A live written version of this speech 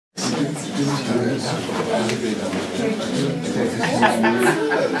That's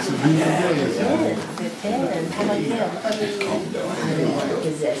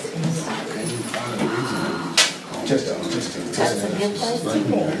a good place to be.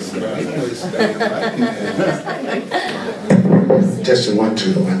 Just a 1,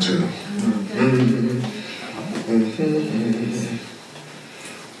 2, 1, 2.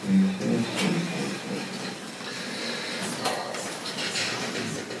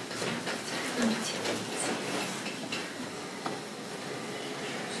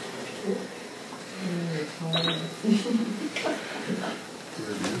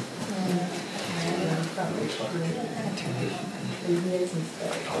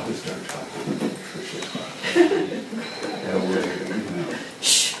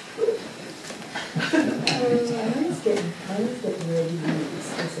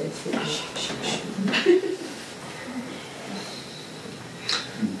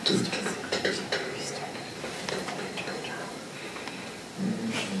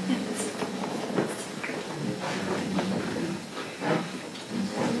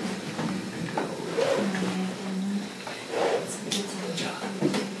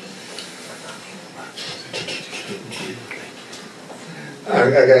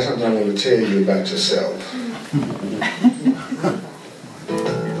 I got something I want to tell you about yourself.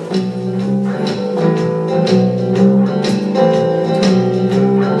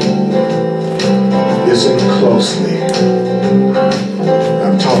 Listen closely.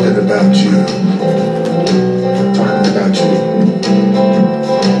 I'm talking about you. I'm talking about you.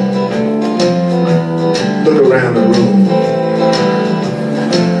 Look around the room.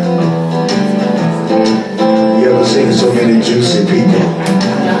 You ever seen so many juicy people?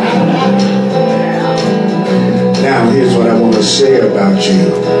 Now here's what I want to say about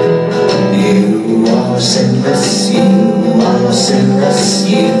you. You are sinless, you are sinless,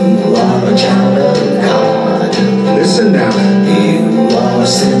 you are a child of God. Listen now. You are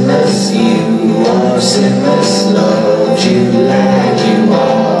sinless, you are sinless, loves you like you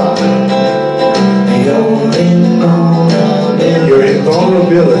are. Your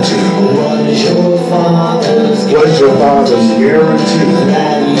invulnerability was your father's guarantee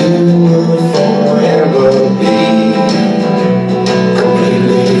that you would forever be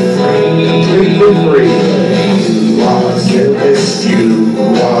completely free. You are guiltless, you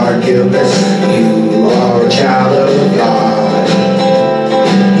are guiltless, you are a child of God.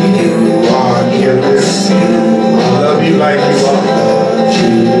 You are guiltless, I love you like you are. Love you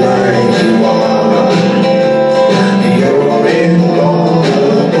like you are.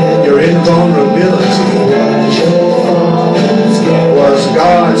 Your invulnerability was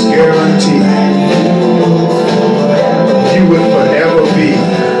God's guarantee. You would forever be.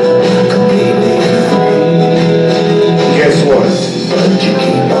 Guess what?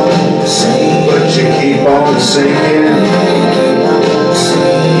 But you keep on singing.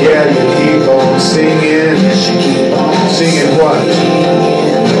 Yeah, you keep on singing. Singing what?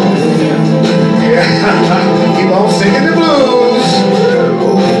 Yeah, keep on singing the blues.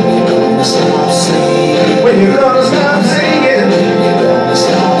 When you gonna stop singing?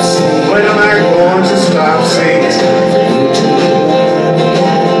 When am I going to stop singing?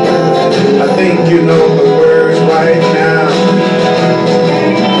 I think you know the words right now.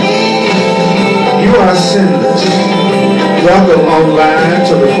 You are sinless. Welcome online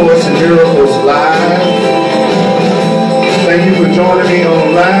to the Course in Miracles Live. Thank you for joining me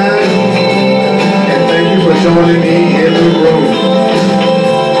online. And thank you for joining me in the room.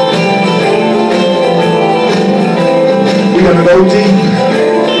 We're gonna go deep.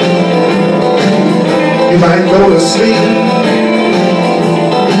 You might go to sleep.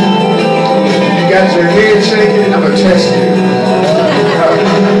 You got your head shaking, I'm gonna test you.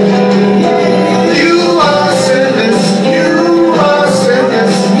 You are sinless, you are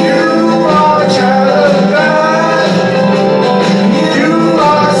sinless, you are a child of God. You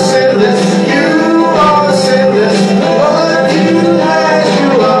are sinless, you are sinless, but you as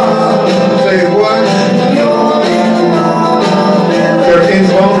you are. Say what? Your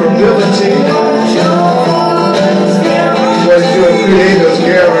invulnerability was your Creator's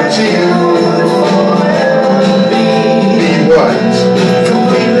guarantee.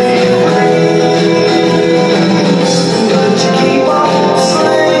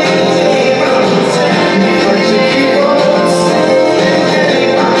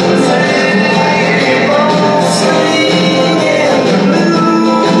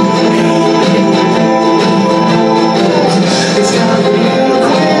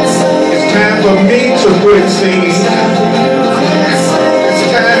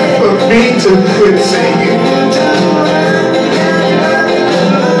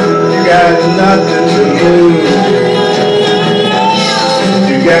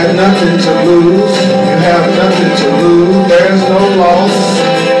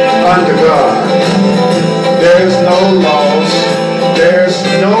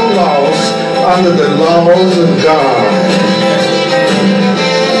 under the laws of God.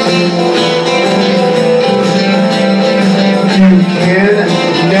 You can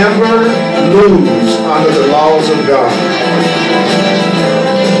never lose under the laws of God.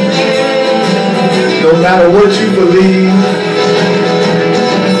 No matter what you believe,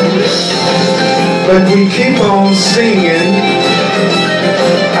 but we keep on singing.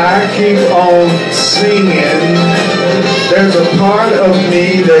 I keep on singing. There's a part of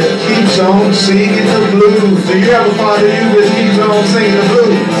me that keeps on singing the blues. Do you have a part of you that keeps on singing the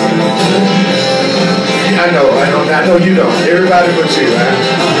blues? I know you don't. Everybody but you, huh?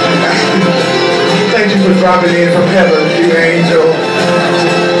 Thank you for dropping in from heaven, you angel,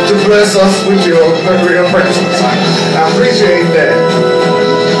 to bless us with your real presence. I appreciate that.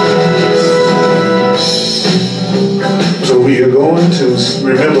 So we are going to,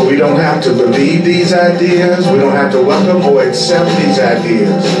 remember, we don't have to believe these ideas. We don't have to welcome or accept these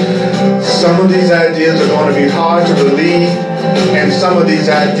ideas. Some of these ideas are going to be hard to believe, and some of these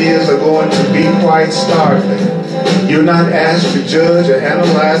ideas are going to be quite startling. You're not asked to judge or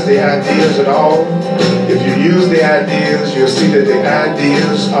analyze the ideas at all. If you use the ideas, you'll see that the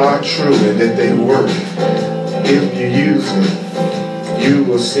ideas are true and that they work. If you use it, you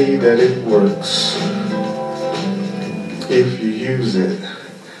will see that it works. If you use it,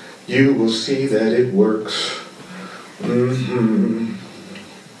 you will see that it works.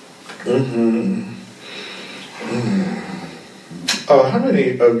 How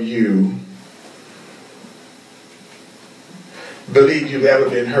many of you believe you've ever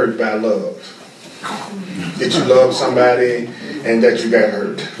been hurt by love? That you love somebody and that you got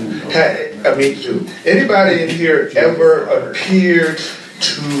hurt? Me too. Anybody in here ever appeared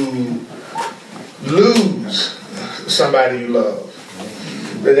to lose somebody you love?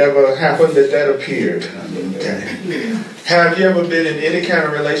 That ever happened that appeared? Okay. Have you ever been in any kind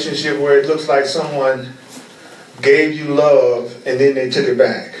of relationship where it looks like someone gave you love and then they took it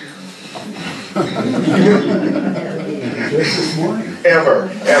back? Just this morning. Ever.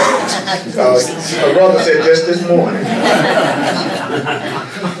 A brother said just this morning.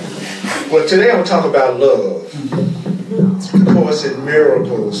 Well, today I'm going to talk about love. Of course, in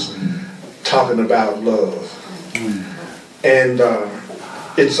Miracles, talking about love. And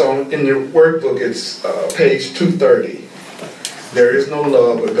it's in the workbook, it's page 230. There is no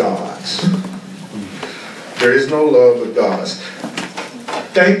love but God's. There is no love but God's.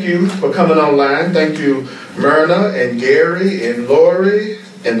 Thank you for coming online. Thank you, Myrna and Gary and Lori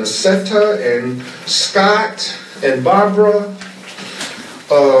and Nasetta and Scott and Barbara.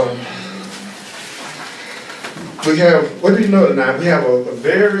 We have, what do you know tonight? We have a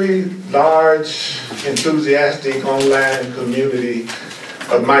very large, enthusiastic online community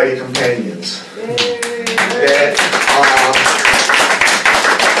of mighty companions. That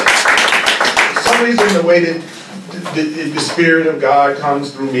some reason the way that the Spirit of God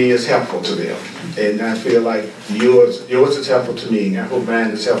comes through me is helpful to them. And I feel like yours is helpful to me. I hope mine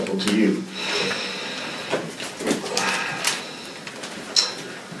is helpful to you.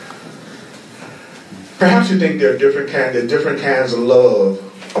 Perhaps you think there are different kinds of love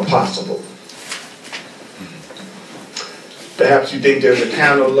are possible. Perhaps you think there's a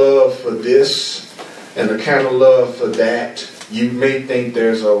kind of love for this and a kind of love for that. You may think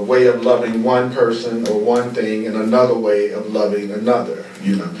there's a way of loving one person or one thing and another way of loving another.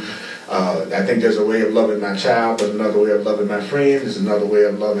 I think there's a way of loving my child, but another way of loving my friend. There's another way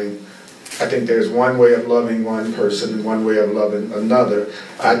of loving. I think there's one way of loving one person and one way of loving another.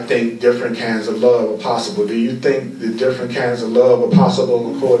 I think different kinds of love are possible. Do you think that different kinds of love are possible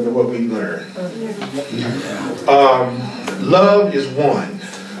according to what we learned? Love is one.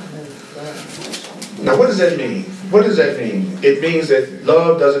 Now, what does that mean? What does that mean? It means that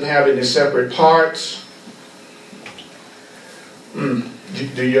love doesn't have any separate parts.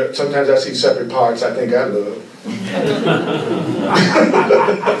 Sometimes I see separate parts I think I love.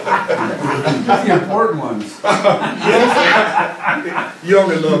 The important ones. You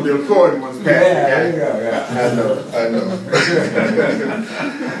only love the important ones, Pastor. Yeah, there you go, yeah. I know.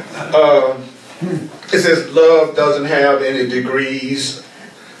 It says love doesn't have any degrees.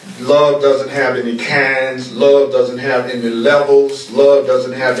 Love doesn't have any kinds. Love doesn't have any levels. Love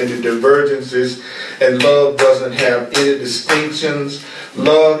doesn't have any divergences. And love doesn't have any distinctions.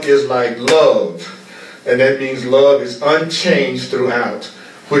 Love is like love. And that means love is unchanged throughout,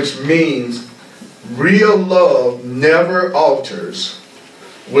 which means real love never alters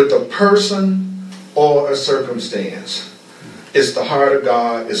with a person or a circumstance. It's the heart of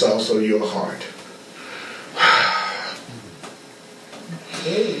God. It's also your heart.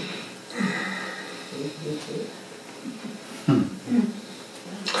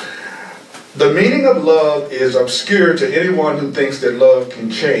 The meaning of love is obscure to anyone who thinks that love can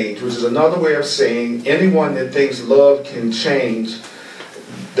change, which is another way of saying anyone that thinks love can change,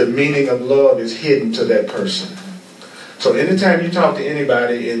 the meaning of love is hidden to that person. So anytime you talk to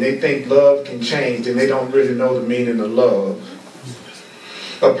anybody and they think love can change, then they don't really know the meaning of love.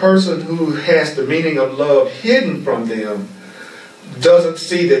 A person who has the meaning of love hidden from them doesn't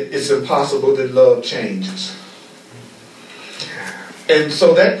see that it's impossible that love changes. And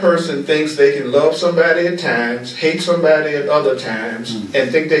so that person thinks they can love somebody at times, hate somebody at other times,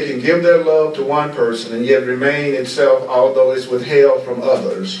 and think they can give their love to one person and yet remain itself, although it's withheld from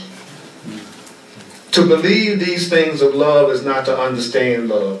others. To believe these things of love is not to understand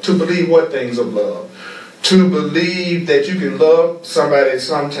love. To believe what things of love? To believe that you can love somebody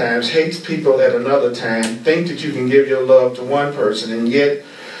sometimes, hate people at another time, think that you can give your love to one person and yet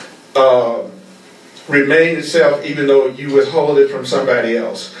remain itself even though you withhold it from somebody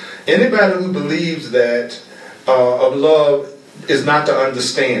else. Anybody who believes that of love is not to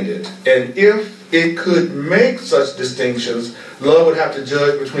understand it. And if it could make such distinctions, love would have to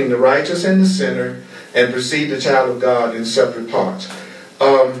judge between the righteous and the sinner and perceive the child of God in separate parts.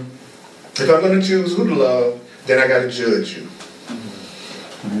 If I'm going to choose who to love, then I got to judge you.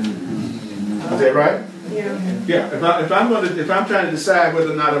 Is that right? Yeah. Yeah. If I'm trying to decide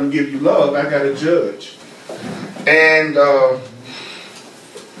whether or not I'm going to give you love, I got to judge. And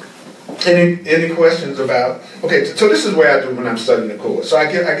any questions about? Okay. So this is what I do when I'm studying the course. So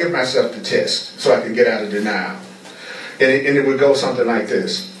I give myself the test so I can get out of denial. And it would go something like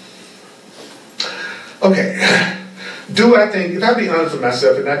this. Okay. Do I think, if I be honest with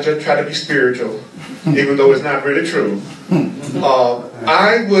myself and not just try to be spiritual, even though it's not really true,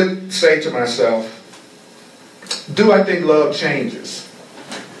 I would say to myself, do I think love changes?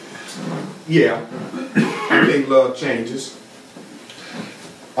 Yeah, I think love changes.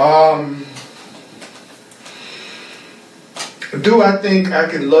 Do I think I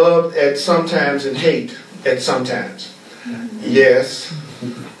can love at sometimes and hate at sometimes? Yes.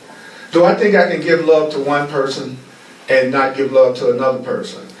 Do I think I can give love to one person and not give love to another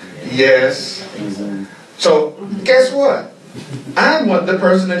person? Yes. So, guess what? I'm the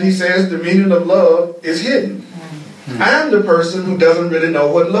person that he says the meaning of love is hidden. I'm the person who doesn't really know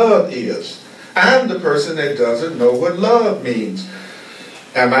what love is. I'm the person that doesn't know what love means.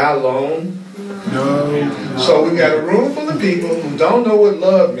 Am I alone? No. So we got a room full of people who don't know what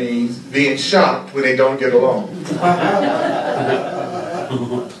love means, being shocked when they don't get along.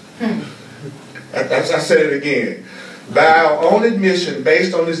 I said it again. By our own admission,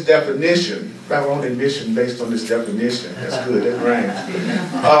 based on this definition, that's good, that rhymes.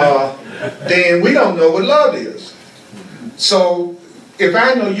 Then we don't know what love is. So if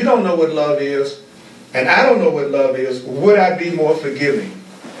I know you don't know what love is, and I don't know what love is, would I be more forgiving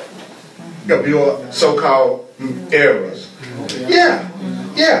of your so-called errors? Yeah.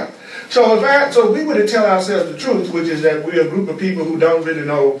 So if we were to tell ourselves the truth, which is that we're a group of people who don't really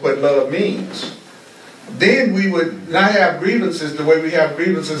know what love means, then we would not have grievances the way we have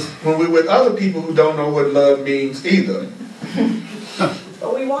grievances when we're with other people who don't know what love means either.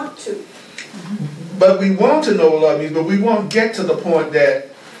 But we want to. But we want to know what love means, but we won't get to the point that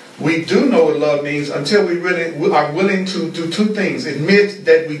we do know what love means until we really are willing to do two things. Admit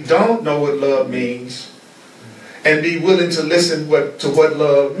that we don't know what love means and be willing to listen to what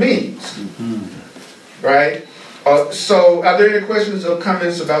love means. Right? So are there any questions or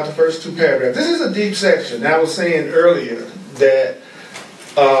comments about the first two paragraphs? This is a deep section. I was saying earlier that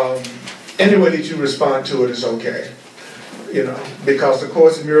any way that you respond to it is okay. Because the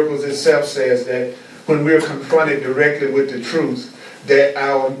Course in Miracles itself says that when we're confronted directly with the truth, that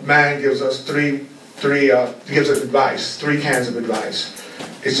our mind gives us three kinds of advice.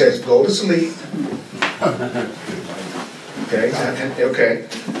 It says, go to sleep. Okay.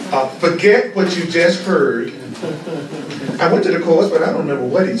 Forget what you just heard. I went to the course, but I don't remember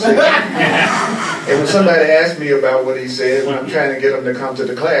what he said. And when somebody asks me about what he said, when I'm trying to get them to come to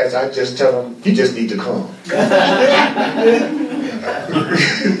the class, I just tell them, you just need to come.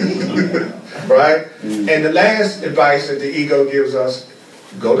 Right? And the last advice that the ego gives us,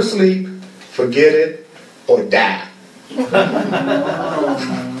 go to sleep, forget it, or die.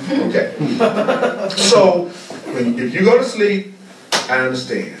 Okay. So, if you go to sleep, I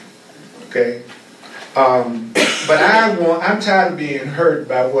understand. Okay? But I'm tired of being hurt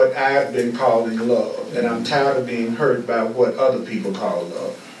by what I've been calling love. And I'm tired of being hurt by what other people call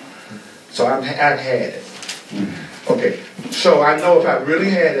love. So I've had it. Okay. So I know if I really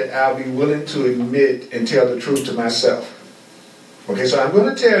had it, I'll be willing to admit and tell the truth to myself. Okay, so I'm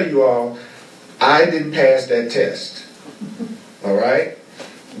going to tell you all, I didn't pass that test. All right?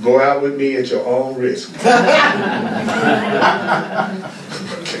 Go out with me at your own risk. Okay.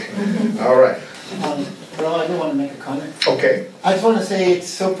 All right. Earl, I do want to make a comment. Okay. I just want to say it's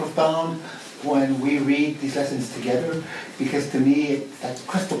so profound when we read these lessons together, because to me it's like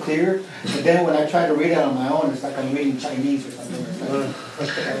crystal clear. But then when I try to read it on my own, it's like I'm reading Chinese or something. It's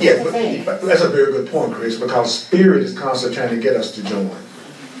like, Yeah, but that's a very good point, Chris, because Spirit is constantly trying to get us to join.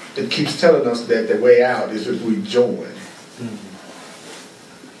 It keeps telling us that the way out is if we join.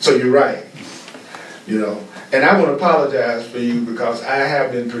 So you're right, you know. And I want to apologize for you because I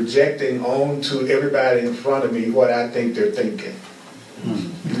have been projecting onto everybody in front of me what I think they're thinking.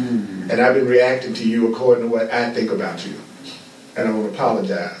 And I've been reacting to you according to what I think about you. And I want to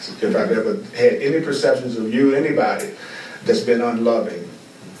apologize if I've ever had any perceptions of you, anybody, that's been unloving.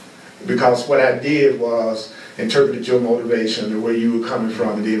 Because what I did was interpreted your motivation and where you were coming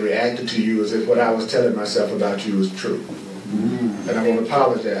from and then reacted to you as if what I was telling myself about you was true. And I want to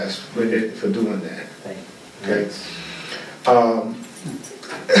apologize for doing that. Okay.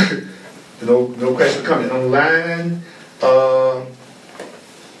 No question coming online.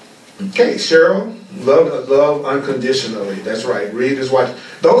 Okay, Cheryl, love unconditionally. That's right. Read is watch.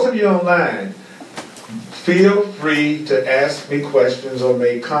 Those of you online, feel free to ask me questions or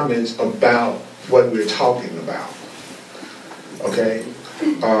make comments about what we're talking about. Okay,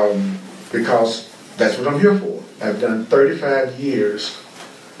 because that's what I'm here for. I've done 35 years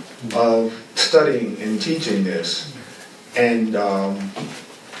of studying and teaching this, and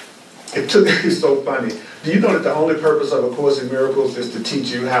it's so funny. Do you know that the only purpose of A Course in Miracles is to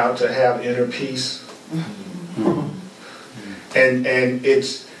teach you how to have inner peace? And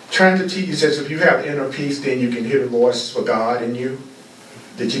it's trying to teach you, says if you have inner peace, then you can hear the voice for God in you,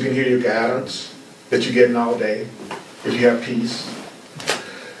 that you can hear your guidance that you're getting all day, if you have peace.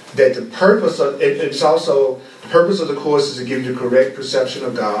 That the purpose of it's also the purpose of the Course is to give you the correct perception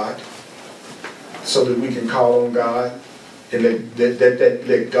of God, so that we can call on God and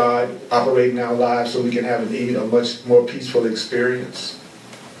let God operate in our lives, so we can have a much more peaceful experience.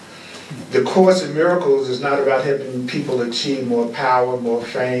 The Course in Miracles is not about helping people achieve more power, more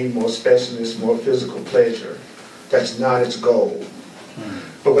fame, more specialness, more physical pleasure. That's not its goal.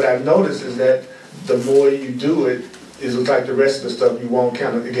 But what I've noticed is that the more you do it, it's like the rest of the stuff you won't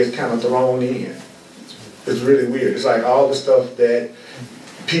it gets kind of thrown in. It's really weird. It's like all the stuff that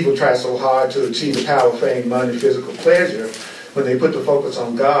people try so hard to achieve the power, fame, money, physical pleasure, when they put the focus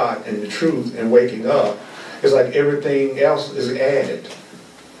on God and the truth and waking up, it's like everything else is added,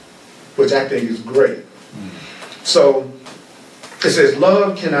 which I think is great. So it says,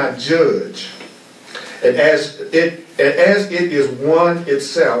 love cannot judge. And as it is one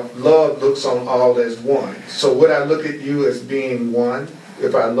itself, love looks on all as one. So would I look at you as being one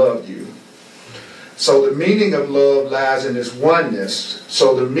if I loved you? So the meaning of love lies in this oneness.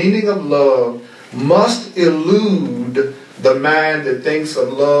 So the meaning of love must elude the mind that thinks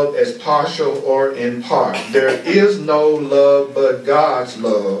of love as partial or in part. There is no love but God's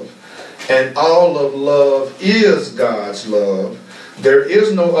love, and all of love is God's love. There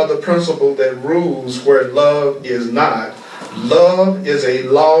is no other principle that rules where love is not. Love is a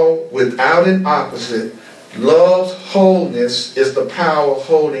law without an opposite. Love's wholeness is the power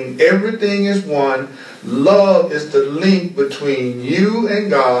holding everything as one. Love is the link between you and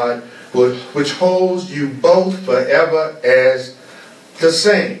God, which holds you both forever as the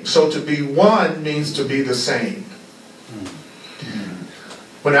same. So to be one means to be the same.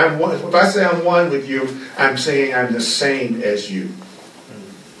 When I'm one, if I say I'm one with you, I'm saying I'm the same as you.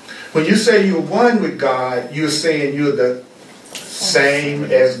 When you say you're one with God, you're saying you're the same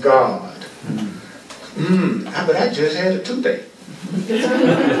as God. But I just had a toothache.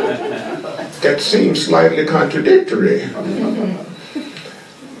 That seems slightly contradictory.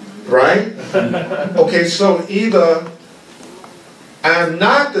 Right? Okay, so either I'm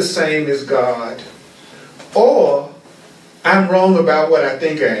not the same as God, or I'm wrong about what I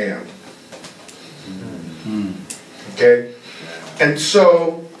think I am. Okay? And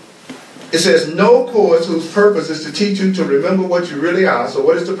so it says, no course whose purpose is to teach you to remember what you really are. So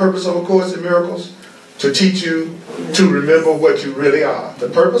what is the purpose of A Course in Miracles? To teach you to remember what you really are. The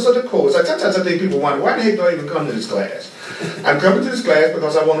purpose of the Course, sometimes I think people wonder, why the heck do I even come to this class? I'm coming to this class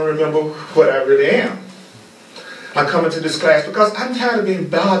because I want to remember what I really am. I'm coming to this class because I'm tired of being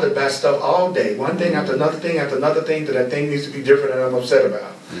bothered by stuff all day. One thing after another thing after another thing that I think needs to be different and I'm upset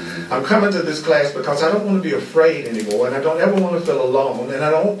about. I'm coming to this class because I don't want to be afraid anymore, and I don't ever want to feel alone, and I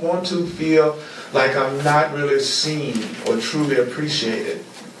don't want to feel like I'm not really seen or truly appreciated.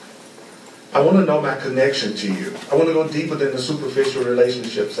 I want to know my connection to you. I want to go deeper than the superficial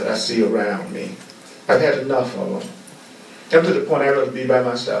relationships that I see around me. I've had enough of them. I'm to the point I'd rather be by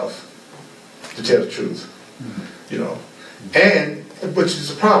myself, to tell the truth. You know, and which is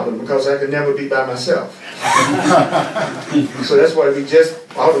a problem because I can never be by myself. So that's why we just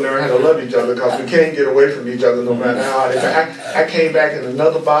ought to learn how to love each other, because we can't get away from each other no matter how hard. I came back in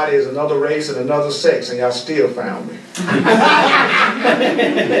another body as another race and another sex, and y'all still found me. I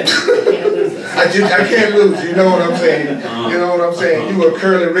can't lose. You know what I'm saying? You know what I'm saying? You were a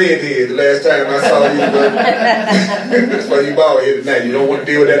curly redhead the last time I saw you. That's why you bald headed now. You don't want to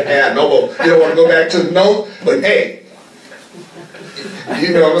deal with that hair no more. You don't want to go back to the nose. But hey.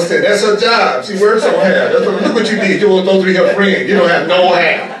 You know what I'm saying? That's her job. She works on hair. Look what you did. You were supposed to be her friend. You don't have no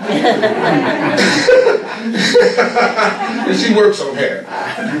hair. And she works on hair.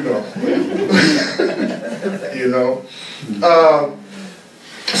 You know.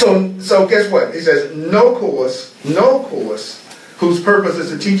 So guess what? He says, no course whose purpose is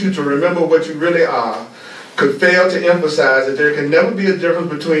to teach you to remember what you really are could fail to emphasize that there can never be a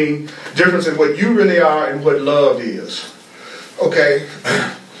difference in what you really are and what love is. Okay,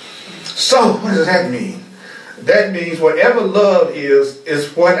 so what does that mean? That means whatever love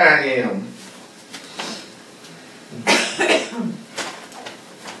is what I am.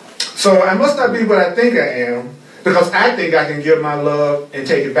 So I must not be what I think I am, because I think I can give my love and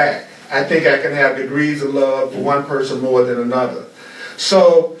take it back. I think I can have degrees of love for one person more than another.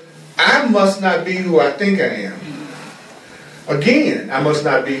 So I must not be who I think I am. Again, I must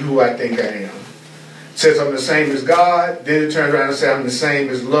not be who I think I am. Says I'm the same as God, then it turns around and says I'm the same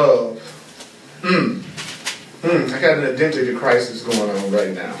as love. I got an identity crisis going on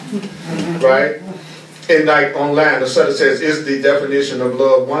right now. Right? And like online, the study says, is the definition of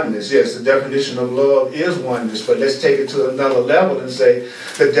love oneness? Yes, the definition of love is oneness, but let's take it to another level and say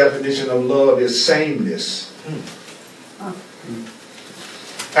the definition of love is sameness.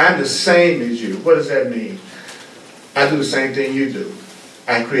 I'm the same as you. What does that mean? I do the same thing you do.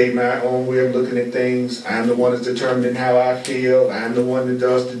 I create my own way of looking at things. I'm the one that's determining how I feel. I'm the one that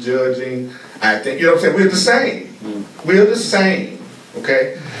does the judging. I think, you know what I'm saying? We're the same. We're the same.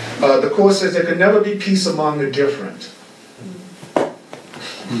 Okay? The Course says there can never be peace among the different.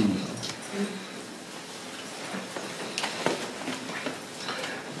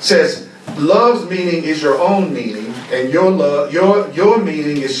 Says love's meaning is your own meaning, and your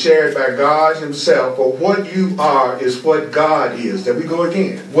meaning is shared by God Himself. For what you are is what God is. There we go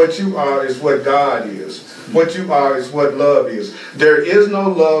again. What you are is what God is. What you are is what love is. There is no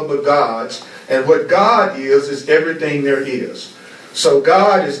love but God's, and what God is everything there is. So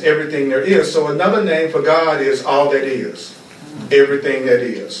God is everything there is. So another name for God is all that is. Everything that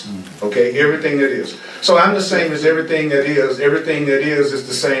is. Okay, everything that is. So I'm the same as everything that is. Everything that is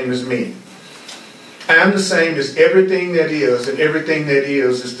the same as me. I'm the same as everything that is, and everything that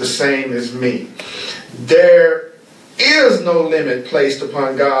is the same as me. There is no limit placed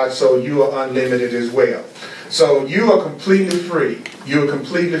upon God, so you are unlimited as well. So you are completely free. You're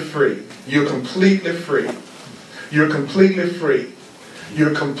completely free. You're completely free. You're completely free.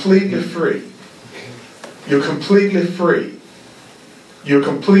 You're completely free. You're completely free. You're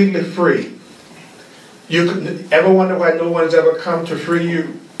completely free. You ever wonder why no one's ever come to free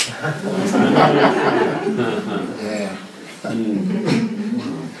you? Yeah.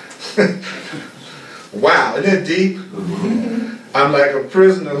 Wow, isn't that deep? I'm like a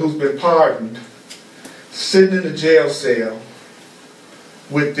prisoner who's been pardoned, sitting in a jail cell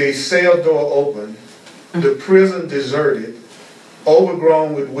with the cell door open, the prison deserted,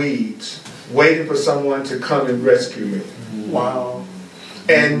 overgrown with weeds, waiting for someone to come and rescue me. Wow.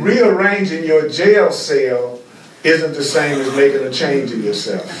 And rearranging your jail cell isn't the same as making a change in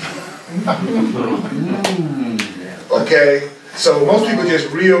yourself. Okay? So most people just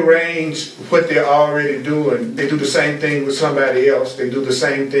rearrange what they're already doing. They do the same thing with somebody else. They do the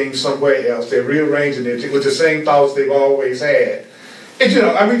same thing somewhere else. They're rearranging it with the same thoughts they've always had. And you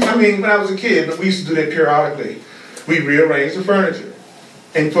know, I mean, when I was a kid, we used to do that periodically. We rearranged the furniture.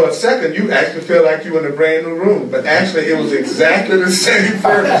 And for a second, you actually feel like you were in a brand new room. But actually, it was exactly the same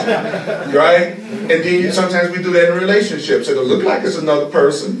furniture. Right? And then sometimes we do that in relationships. It'll look like it's another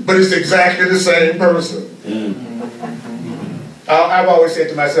person, but it's exactly the same person. I've always said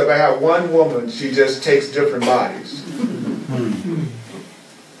to myself, I have one woman, she just takes different bodies.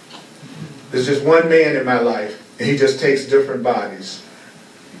 There's just one man in my life, and he just takes different bodies.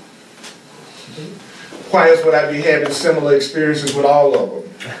 Why else would I be having similar experiences with all of them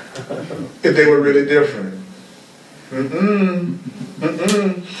if they were really different?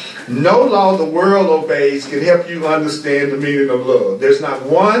 No law the world obeys can help you understand the meaning of love. There's not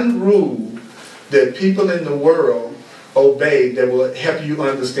one rule that people in the world obey that will help you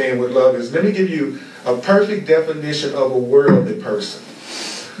understand what love is. Let me give you a perfect definition of a worldly person.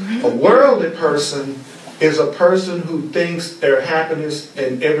 A worldly person is a person who thinks their happiness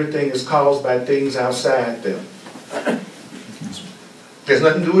and everything is caused by things outside them. There's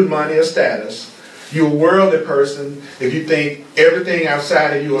nothing to do with money or status. You're a worldly person if you think everything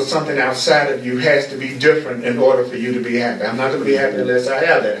outside of you or something outside of you has to be different in order for you to be happy. I'm not going to be happy unless I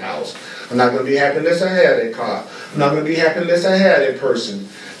have that house. I'm not going to be happy unless I have that car. I'm not going to be happy unless I have that person.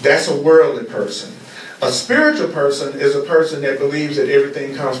 That's a worldly person. A spiritual person is a person that believes that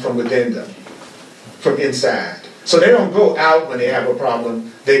everything comes from within them, from inside. So they don't go out when they have a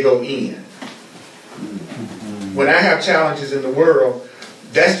problem, they go in. When I have challenges in the world,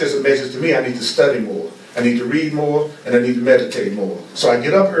 that's just a message to me. I need to study more. I need to read more, and I need to meditate more. So I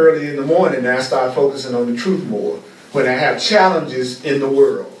get up early in the morning and I start focusing on the truth more. When I have challenges in the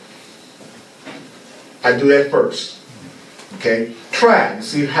world, I do that first. Okay? Try and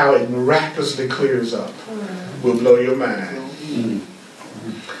see how it miraculously clears up. Will blow your mind.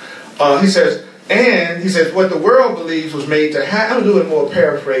 He says, what the world believes was made to hide. I'm doing more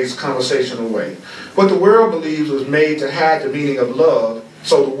paraphrase conversational way. What the world believes was made to hide the meaning of love.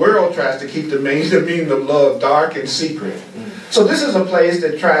 So the world tries to keep the meaning of love dark and secret. So this is a place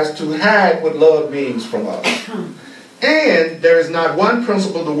that tries to hide what love means from us. And there is not one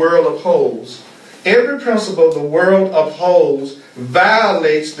principle the world upholds. Every principle the world upholds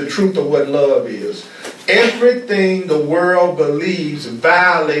violates the truth of what love is. Everything the world believes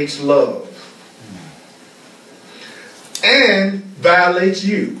violates love. And violates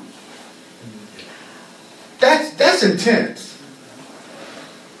you. That's intense.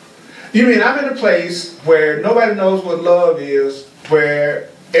 You mean I'm in a place where nobody knows what love is, where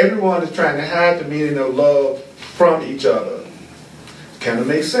everyone is trying to hide the meaning of love from each other. Kind of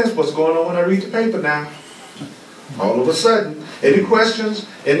makes sense what's going on when I read the paper now. All of a sudden, any questions,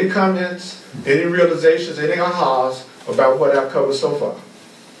 any comments, any realizations, any ahas about what I've covered so far?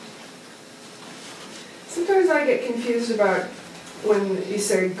 Sometimes I get confused about when you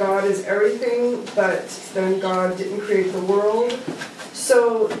say God is everything, but then God didn't create the world.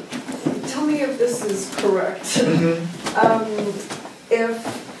 So tell me if this is correct.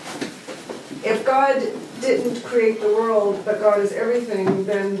 If God didn't create the world, but God is everything,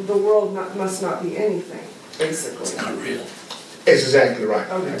 then the world must not be anything, basically. It's not real. It's exactly right.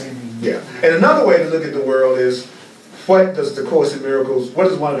 Okay. Yeah. And another way to look at the world is, what is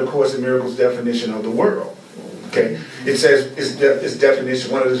one of the Course in Miracles definition of the world? Okay. It says its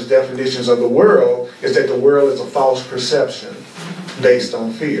definition, one of its definitions of the world is that the world is a false perception based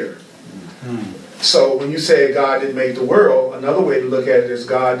on fear. So when you say God didn't make the world, another way to look at it is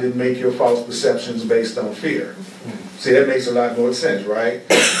God didn't make your false perceptions based on fear. See, that makes a lot more sense, right?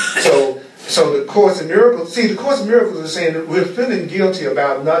 So the Course in Miracles, the Course in Miracles is saying that we're feeling guilty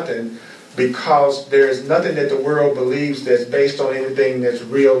about nothing because there is nothing that the world believes that's based on anything that's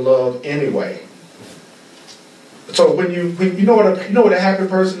real love anyway. So when you know what a happy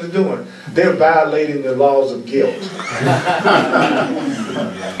person is doing, they're violating the laws of guilt.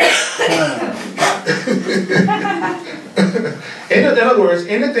 In other words,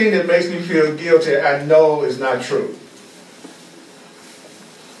 anything that makes me feel guilty, I know is not true.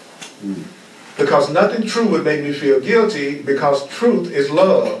 Because nothing true would make me feel guilty, because truth is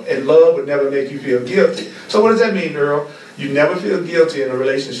love, and love would never make you feel guilty. So what does that mean, Earl? You never feel guilty in a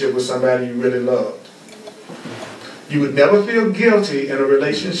relationship with somebody you really loved. You would never feel guilty in a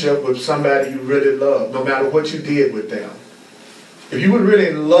relationship with somebody you really love, no matter what you did with them. If you were really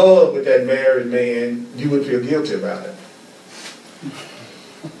in love with that married man, you would feel guilty about it.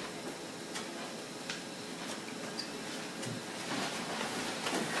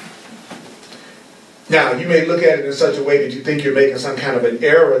 Now, you may look at it in such a way that you think you're making some kind of an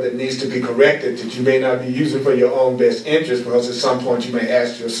error that needs to be corrected, that you may not be using for your own best interest, because at some point you may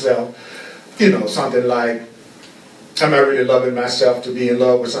ask yourself, something like, am I really loving myself to be in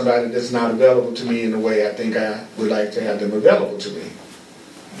love with somebody that's not available to me in the way I think I would like to have them available to me?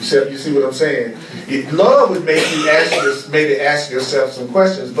 You see what I'm saying? Love would make you maybe ask yourself some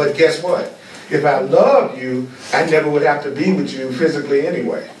questions, but guess what? If I loved you, I never would have to be with you physically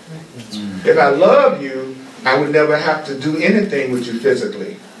anyway. If I love you, I would never have to do anything with you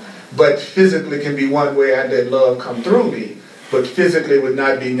physically. But physically can be one way I let love come through me, but physically would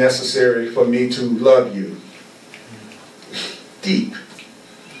not be necessary for me to love you. Deep.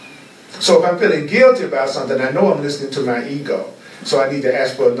 So if I'm feeling guilty about something, I know I'm listening to my ego. So I need to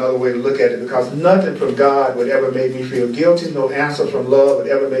ask for another way to look at it, because nothing from God would ever make me feel guilty. No answer from love would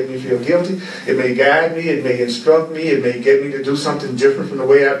ever make me feel guilty. It may guide me, it may instruct me, it may get me to do something different from the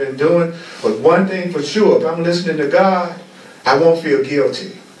way I've been doing. But one thing for sure, if I'm listening to God, I won't feel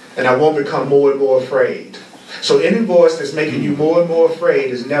guilty. and I won't become more and more afraid. So any voice that's making you more and more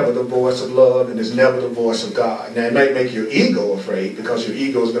afraid is never the voice of love, and is never the voice of God. Now, it may make your ego afraid, because your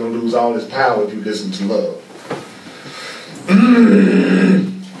ego is going to lose all its power if you listen to love.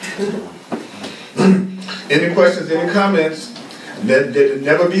 Any questions, any comments? That it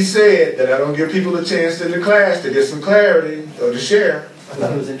never be said that I don't give people a chance in the class to get some clarity or to share. I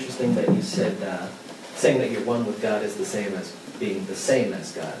thought it was interesting that you said saying that you're one with God is the same as being the same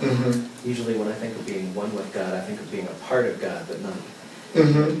as God. Mm-hmm. Usually when I think of being one with God, I think of being a part of God, but not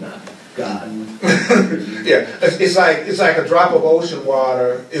God. Yeah, it's like a drop of ocean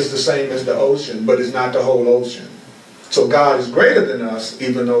water is the same as the ocean, but it's not the whole ocean. So God is greater than us,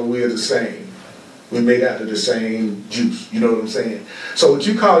 even though we're the same. We're made out of the same juice. You know what I'm saying? So what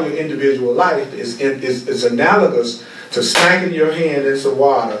you call your individual life is analogous to smacking your hand in some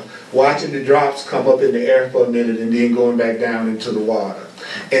water, watching the drops come up in the air for a minute, and then going back down into the water.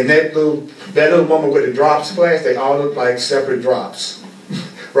 And that little moment where the drops splash, they all look like separate drops,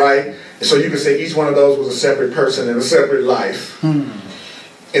 right? And so you can say each one of those was a separate person and a separate life. And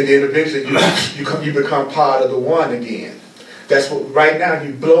then eventually you become part of the one again. That's what, right now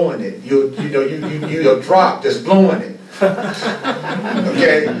you're blowing it. You're a drop that's blowing it.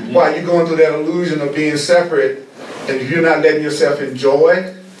 Okay? While you're going through that illusion of being separate, and if you're not letting yourself enjoy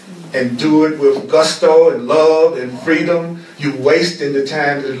it and do it with gusto and love and freedom, you're wasting the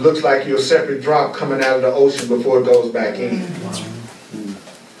time that it looks like you're a separate drop coming out of the ocean before it goes back in.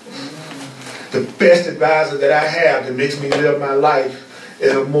 The best advisor that I have that makes me live my life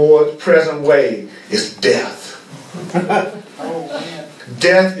in a more present way is death.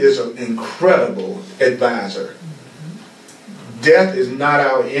 Death is an incredible advisor. Death is not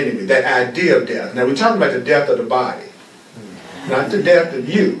our enemy. That idea of death. Now we're talking about the death of the body, not the death of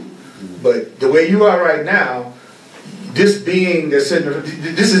you. But the way you are right now, this being that's sitting,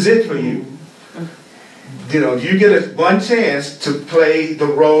 this is it for you. You know, you get one chance to play the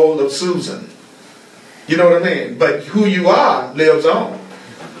role of Susan. You know what I mean? But who you are lives on.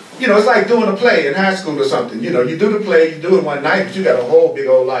 You know, it's like doing a play in high school or something. You know, you do the play, you do it one night, but you got a whole big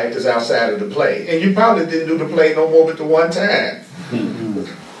old life that's outside of the play. And you probably didn't do the play no more but the one time.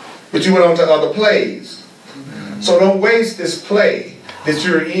 But you went on to other plays. So don't waste this play that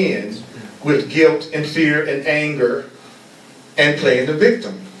you're in with guilt and fear and anger and playing the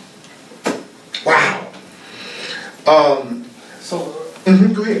victim. Wow. Go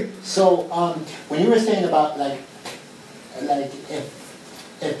ahead. So when you were saying about like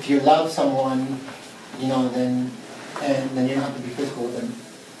if you love someone, you know, then you don't have to be physical with them.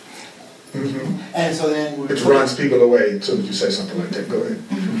 And so then it runs people away as soon as you say something like that. Go ahead.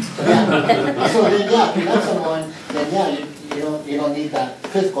 Yeah. So then if you love someone, then you don't need that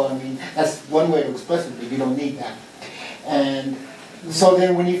physical. I mean, that's one way to express it, but you don't need that. And so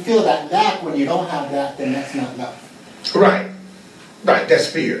then when you feel that lack, when you don't have that, then that's not love. Right. Right, that's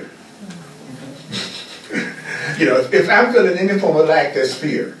fear. You know, if I'm feeling any form of lack, that's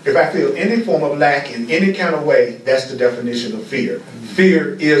fear. If I feel any form of lack in any kind of way, that's the definition of fear.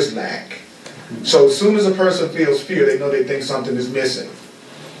 Fear is lack. So as soon as a person feels fear, they know they think something is missing.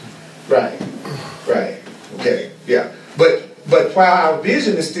 Right. Right. Okay. Yeah. But while our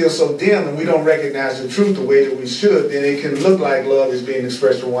vision is still so dim and we don't recognize the truth the way that we should, then it can look like love is being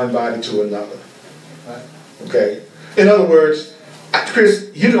expressed from one body to another. Okay? In other words, Chris,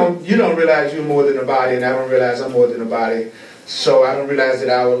 you don't realize you're more than a body, and I don't realize I'm more than a body. So I don't realize that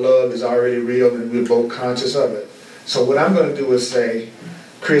our love is already real and we're both conscious of it. So what I'm going to do is say,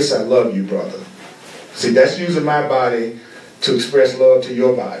 Chris, I love you, brother. See, that's using my body to express love to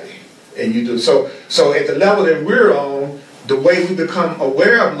your body. And you do. So at the level that we're on, the way we become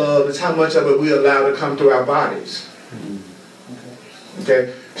aware of love is how much of it we allow to come through our bodies.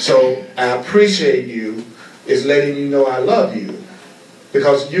 Okay? So I appreciate you is letting you know I love you.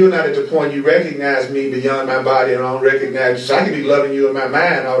 Because you're not at the point you recognize me beyond my body and I don't recognize you. So I can be loving you in my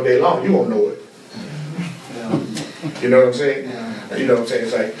mind all day long. You won't know it. You know what I'm saying? Yeah. You know what I'm saying?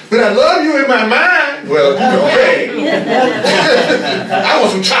 It's like, but I love you in my mind. Well, okay. I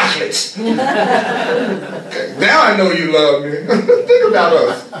want some chocolates. Okay. Now I know you love me. Think about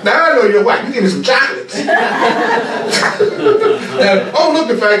us. Now I know you're white. You give me some chocolates. Now, overlook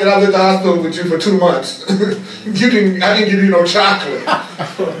the fact that I was at the hospital with you for 2 months. I didn't give you no chocolate.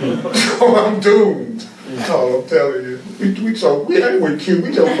 So I'm doomed. That's all I'm telling you. We ain't cute. We so crazy.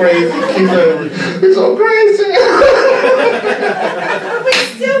 We so crazy. We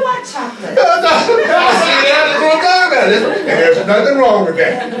still want chocolate. And there's nothing wrong with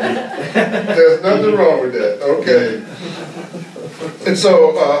that. There's nothing wrong with that. Okay. And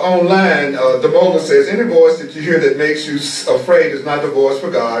so online, the Mola says, any voice that you hear that makes you afraid is not the voice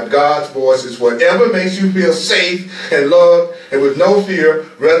for God. God's voice is whatever makes you feel safe and loved and with no fear.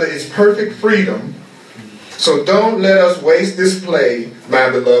 Rather, it's perfect freedom. So don't let us waste this play, my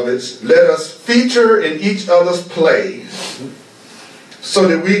beloveds. Let us feature in each other's play so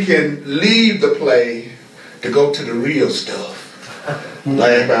that we can leave the play to go to the real stuff.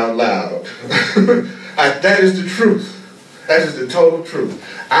 Laugh out loud. That is the truth. That is the total truth.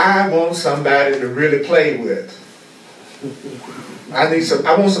 I want somebody to really play with. I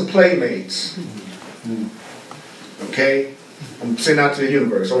want some playmates. Okay? I'm sending out to the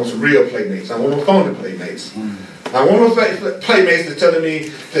universe. I want some real playmates. I want no phony playmates. I want no playmates that's telling me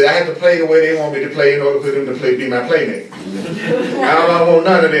that I have to play the way they want me to play in order for them to be my playmate. I don't want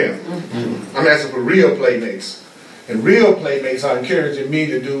none of them. I'm asking for real playmates. And real playmates are encouraging me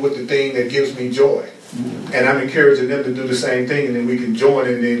to do the thing that gives me joy. And I'm encouraging them to do the same thing, and then we can join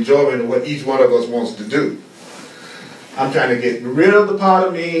in the enjoyment of what each one of us wants to do. I'm trying to get rid of the part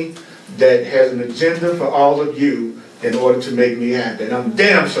of me that has an agenda for all of you in order to make me happy. And I'm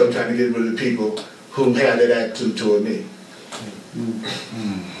damn sure trying to get rid of the people who have that attitude toward me.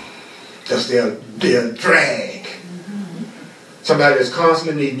 Because they're a drag. Somebody that's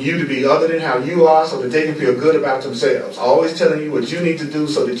constantly needing you to be other than how you are so that they can feel good about themselves. Always telling you what you need to do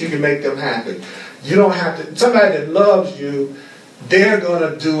so that you can make them happy. You don't have to, somebody that loves you, they're going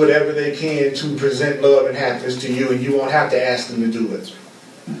to do whatever they can to present love and happiness to you, and you won't have to ask them to do it.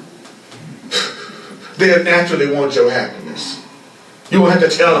 They'll naturally want your happiness. You won't have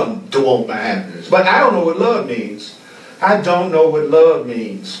to tell them to want my happiness. But I don't know what love means. I don't know what love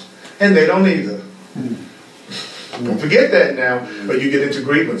means. And they don't either. Don't forget that now, or you get into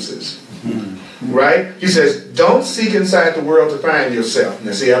grievances. Right? He says, don't seek inside the world to find yourself.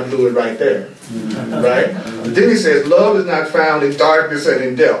 Now see, I blew it right there. Right? But then he says, love is not found in darkness and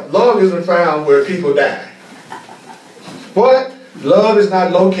in death. Love isn't found where people die. What? Love is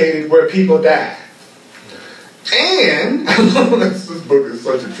not located where people die. And, this book is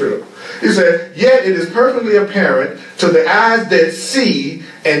such a trip. He said, yet it is perfectly apparent to the eyes that see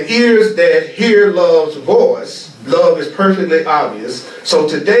and ears that hear love's voice. Love is perfectly obvious. So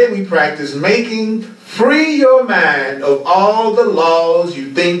today we practice making free your mind of all the laws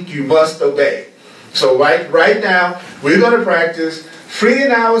you think you must obey. So right now, we're going to practice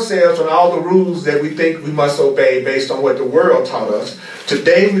freeing ourselves from all the rules that we think we must obey based on what the world taught us.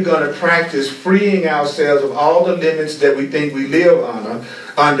 Today we're going to practice freeing ourselves of all the limits that we think we live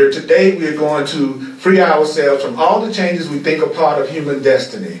under. Today we're going to free ourselves from all the changes we think are part of human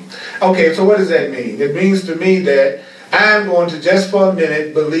destiny. Okay, so what does that mean? It means to me that I'm going to, just for a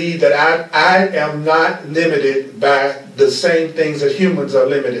minute, believe that I am not limited by the same things that humans are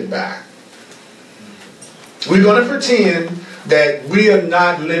limited by. We're going to pretend that we are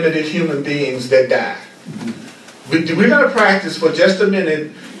not limited human beings that die. We're going to practice for just a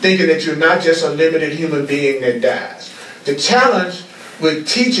minute thinking that you're not just a limited human being that dies. The challenge with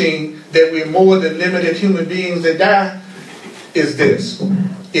teaching that we're more than limited human beings that die is this.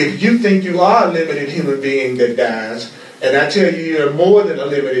 If you think you are a limited human being that dies, and I tell you you're more than a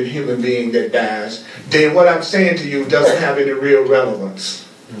limited human being that dies, then what I'm saying to you doesn't have any real relevance.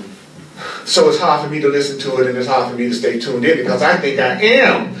 So it's hard for me to listen to it, and it's hard for me to stay tuned in because I think I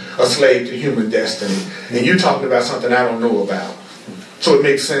am a slave to human destiny. And you're talking about something I don't know about. So it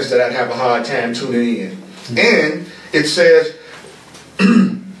makes sense that I'd have a hard time tuning in. And it says,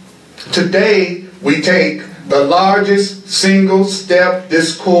 today we take the largest single step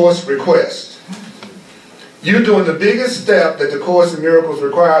this course requests. You're doing the biggest step that the Course in Miracles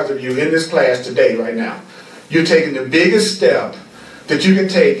requires of you in this class today, right now. You're taking the biggest step that you can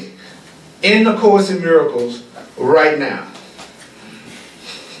take in the Course in Miracles right now.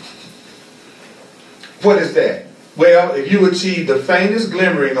 What is that? Well, if you achieve the faintest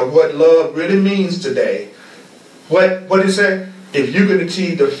glimmering of what love really means today, what is that? If you can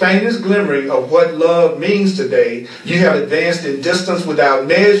achieve the faintest glimmering of what love means today, you have advanced in distance without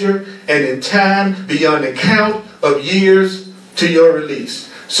measure and in time beyond the count of years to your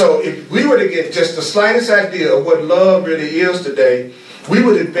release. So if we were to get just the slightest idea of what love really is today, we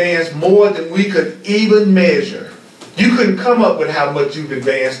would advance more than we could even measure. You couldn't come up with how much you've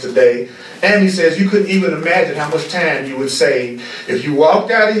advanced today. And he says you couldn't even imagine how much time you would save if you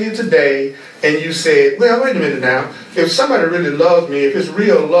walked out of here today and you said, well, wait a minute now. If somebody really loves me, if it's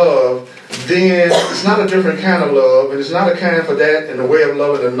real love, then it's not a different kind of love, and it's not a kind for that and a way of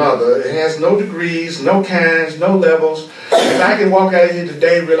loving another. It has no degrees, no kinds, no levels. If I can walk out of here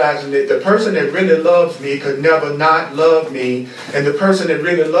today realizing that the person that really loves me could never not love me, and the person that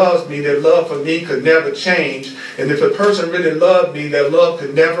really loves me, their love for me could never change, and if a person really loved me, their love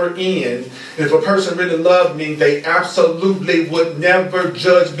could never end, and if a person really loved me, they absolutely would never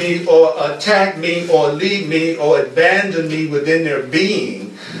judge me or attack me or leave me or abandon me within their being,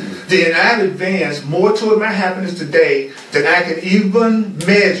 then I've advanced more toward my happiness today than I can even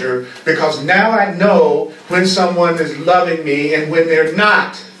measure, because now I know when someone is loving me and when they're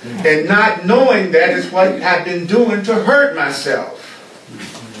not. And not knowing that is what I've been doing to hurt myself.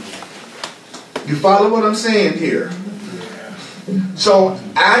 You follow what I'm saying here? So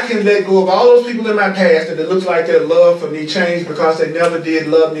I can let go of all those people in my past that it looks like their love for me changed because they never did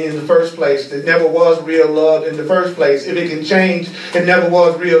love me in the first place. It never was real love in the first place. If it can change, it never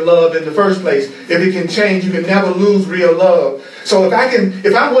was real love in the first place. If it can change, you can never lose real love. So if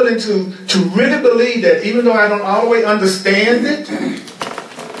I'm willing to really believe that, even though I don't all the way understand it,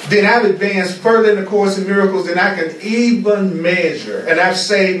 then I've advanced further in the Course in Miracles than I can even measure. And I've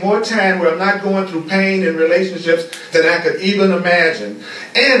saved more time where I'm not going through pain in relationships than I could even imagine.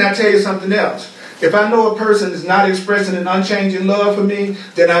 And I tell you something else. If I know a person is not expressing an unchanging love for me,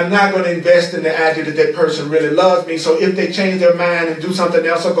 then I'm not going to invest in the idea that that person really loves me. So if they change their mind and do something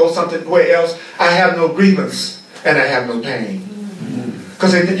else or go somewhere else, I have no grievance and I have no pain.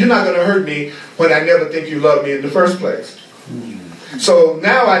 Because you're not going to hurt me when I never think you love me in the first place. So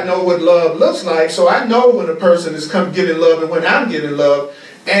now I know what love looks like, so I know when a person is giving love and when I'm giving love.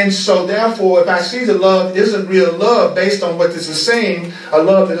 And so therefore, if I see the love isn't real love based on what this is saying, a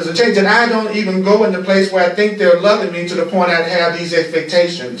love that doesn't change, then I don't even go in the place where I think they're loving me to the point I'd have these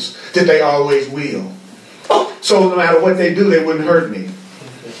expectations that they always will. So no matter what they do, they wouldn't hurt me.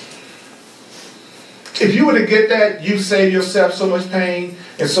 If you were to get that, you save yourself so much pain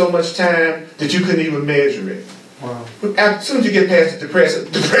and so much time that you couldn't even measure it. Wow. As soon as you get past the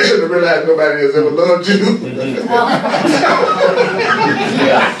depression to realize nobody has ever loved you.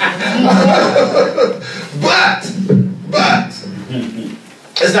 but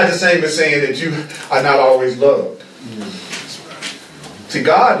it's not the same as saying that you are not always loved. See,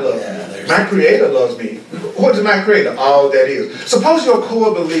 God loves me. My Creator loves me. What is my Creator? All that is. Suppose your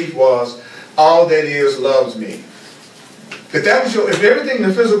core belief was, all that is loves me. If everything in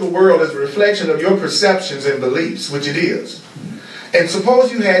the physical world is a reflection of your perceptions and beliefs, which it is, and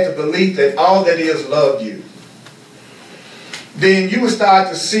suppose you had the belief that all that is loved you, then you would start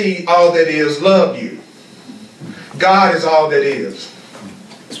to see all that is loved you. God is all that is.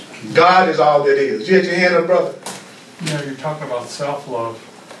 God is all that is. You had your hand up, brother? Yeah, you're talking about self-love.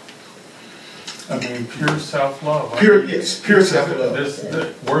 I mean, pure self-love. Pure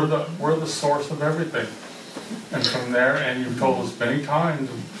self-love. We're the source of everything. And from there, and you've told us many times,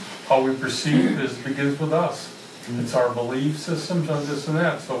 how we perceive begins with us. It's our belief systems on this and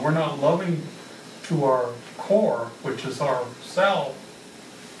that. So we're not loving to our core, which is our self,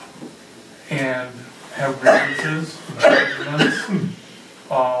 and have grievances, judgments,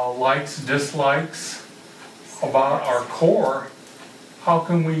 likes, dislikes about our core. How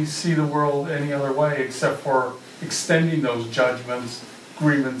can we see the world any other way except for extending those judgments,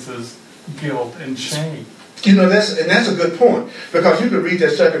 grievances, guilt, and shame? You know, that's a good point, because you could read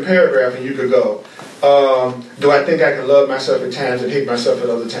that second paragraph and you could go, do I think I can love myself at times and hate myself at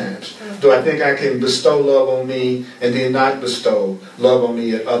other times? Do I think I can bestow love on me and then not bestow love on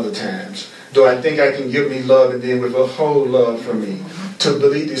me at other times? Do I think I can give me love and then withhold love from me? To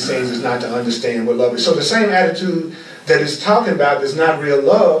believe these things is not to understand what love is. So the same attitude that is talking about is not real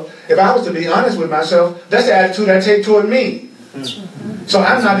love. If I was to be honest with myself, that's the attitude I take toward me. So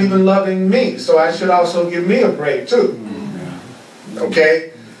I'm not even loving me. So I should also give me a break too.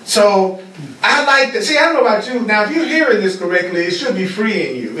 Okay? So I like that. See, I don't know about you. Now, if you're hearing this correctly, it should be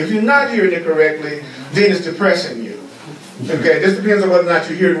freeing you. If you're not hearing it correctly, then it's depressing you. Okay? This depends on whether or not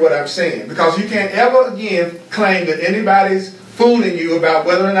you're hearing what I'm saying. Because you can't ever again claim that anybody's fooling you about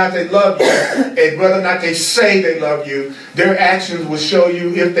whether or not they love you and whether or not they say they love you. Their actions will show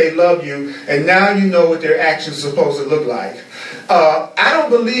you if they love you, and now you know what their actions are supposed to look like. I don't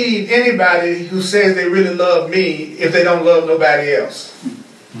believe anybody who says they really love me if they don't love nobody else.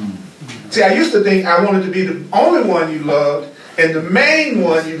 See, I used to think I wanted to be the only one you loved and the main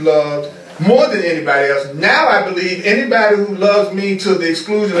one you loved more than anybody else. Now I believe anybody who loves me to the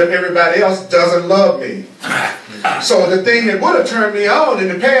exclusion of everybody else doesn't love me. So the thing that would have turned me on in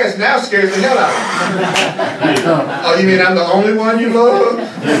the past now scares the hell out of me. Oh, you mean I'm the only one you love?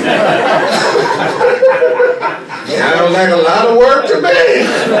 Sounds like a lot of work to me.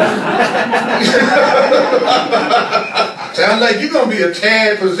 Sounds like you're going to be a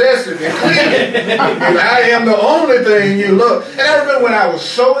tad possessive and clingy. And I am the only thing you love. And I remember when I was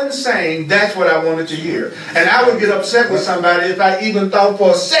so insane, that's what I wanted to hear. And I would get upset with somebody if I even thought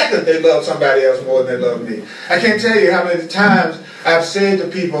for a second they loved somebody else more than they loved me. I can't tell you how many times I've said to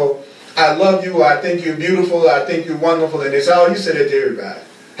people, I love you, or I think you're beautiful, or I think you're wonderful, and they say, oh, you said that to everybody.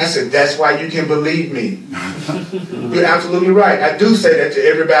 I said, that's why you can believe me. You're absolutely right. I do say that to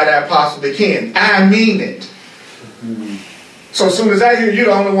everybody I possibly can. I mean it. So as soon as I hear you're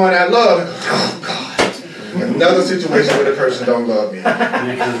the only one I love, I go, oh, God. Another situation where the person don't love me.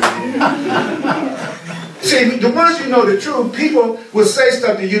 See, the ones you know the truth, people will say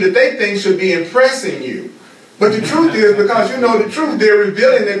stuff to you that they think should be impressing you. But the truth is, because you know the truth, they're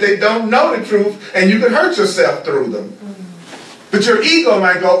revealing that they don't know the truth, and you can hurt yourself through them. But your ego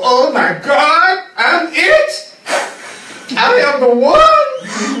might go, oh my God, I'm it. I am the one.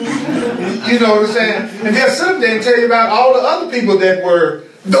 You know what I'm saying? And they'll sit there and tell you about all the other people that were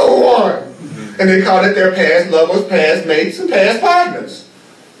the one. And they call it their past lovers, past mates, and past partners.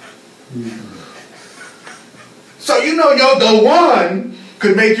 So you know your the one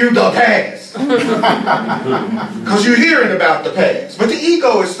could make you the past. Because you're hearing about the past. But the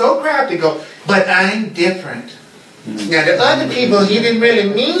ego is so crafty, go, but I'm different. Now the other people, he didn't really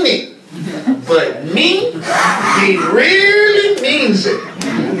mean it. But me, he really means it.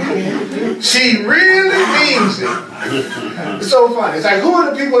 She really means it. It's so funny. It's like, who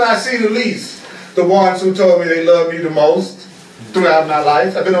are the people I see the least? The ones who told me they love me the most throughout my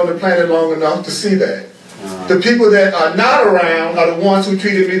life. I've been on the planet long enough to see that. The people that are not around are the ones who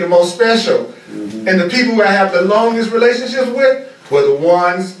treated me the most special. And the people who I have the longest relationships with were the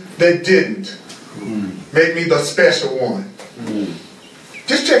ones that didn't make me the special one.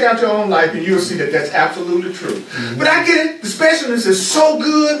 Just check out your own life and you'll see that that's absolutely true. But I get it. The specialness is so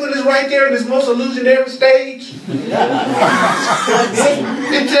good when it's right there in its most illusionary stage. It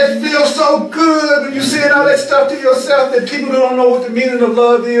just feels so good when you're saying all that stuff to yourself that people who don't know what the meaning of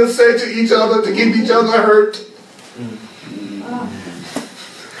love is say to each other to keep each other hurt.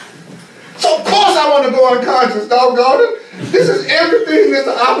 So of course I want to go unconscious, doggone it. This is everything that's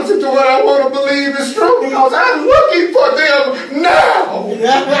the opposite to what I want to believe is true because I'm looking for them now.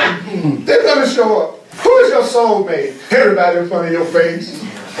 They're going to show up. Who is your soulmate? Everybody in front of your face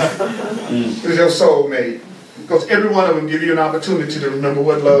is your soulmate. Because every one of them give you an opportunity to remember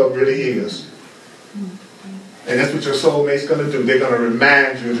what love really is. And that's what your soulmate's going to do. They're going to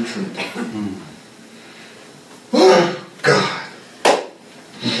remind you of the truth. Oh, God.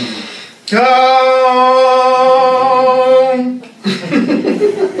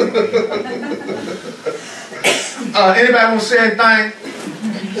 Anybody want to say anything?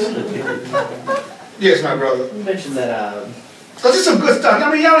 Yes, my brother. You mentioned that. Because it's some good stuff. I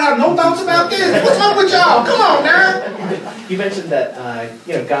mean, y'all have no thoughts about this. What's up with y'all? Come on now. You mentioned that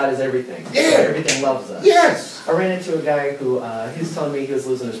God is everything. Yeah. Everything loves us. Yes. I ran into a guy who he was telling me he was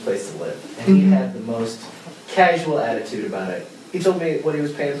losing his place to live, and he had the most casual attitude about it. He told me what he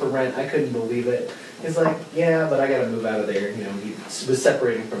was paying for rent. I couldn't believe it. He's like, yeah, but I got to move out of there. You know, he was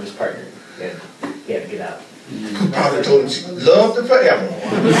separating from his partner, and he had to get out. Probably told him she loved him forever.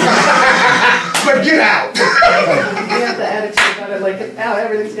 But get out. He had the attitude about it, like, oh,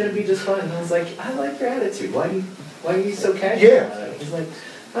 everything's going to be just fine. And I was like, I like your attitude. Why are you so casual about it? He's like,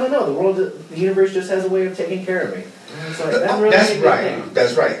 I don't know, the universe just has a way of taking care of me. And it's like, that really that's right.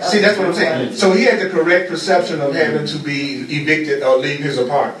 That's right. See, that's what I'm saying. So he had the correct perception of having to be evicted or leave his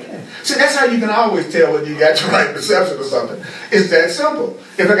apartment. Yeah. See, that's how you can always tell whether you got the right perception of something. It's that simple.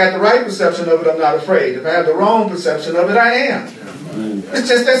 If I got the right perception of it, I'm not afraid. If I have the wrong perception of it, I am. It's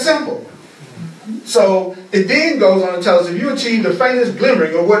just that simple. So it then goes on to tell us, if you achieve the faintest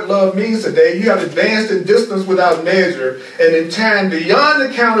glimmering of what love means today, you have advanced in distance without measure and in time beyond the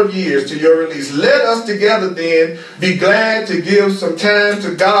count of years to your release. Let us together then be glad to give some time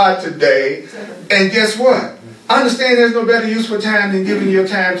to God today. And guess what? Understand there's no better use for time than giving your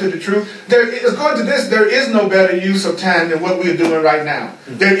time to the truth. According to this, there is no better use of time than what we're doing right now.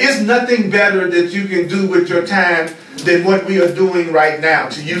 There is nothing better that you can do with your time than what we are doing right now,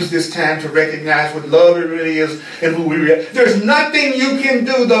 to use this time to recognize what love it really is and who we really are. There's nothing you can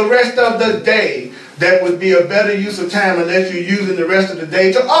do the rest of the day that would be a better use of time unless you're using the rest of the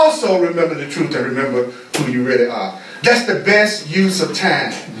day to also remember the truth and remember who you really are. That's the best use of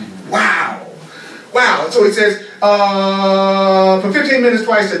time. Wow. Wow. So it says, for 15 minutes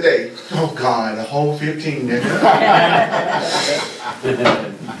twice a day. Oh God, a whole 15 minutes.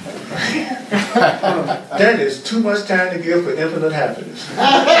 That is too much time to give for infinite happiness.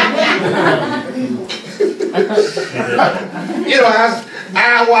 You know,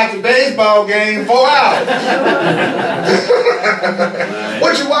 I watch a baseball game 4 hours.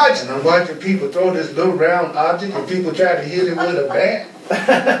 What you watching? I'm watching people throw this little round object and people try to hit it with a bat.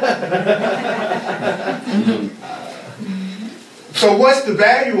 So what's the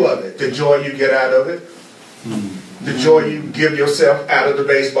value of it? The joy you get out of it? The joy you give yourself out of the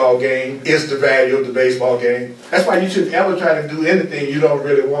baseball game is the value of the baseball game. That's why you shouldn't ever try to do anything you don't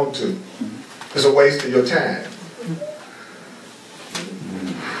really want to. It's a waste of your time.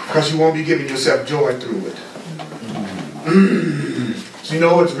 Because you won't be giving yourself joy through it. So you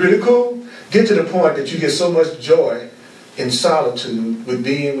know what's really cool? Get to the point that you get so much joy in solitude with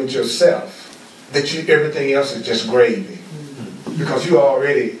being with yourself that everything else is just gravy. Because you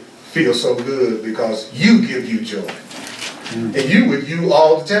already feel so good because you give you joy. And you with you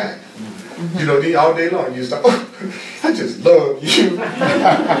all the time. You know, all day long you just like, oh, I just love you.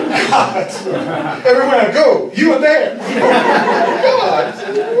 God. Everywhere I go, you are there. God,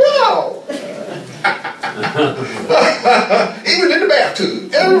 wow. Even in the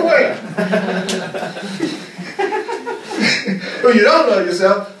bathtub, everywhere. When you don't love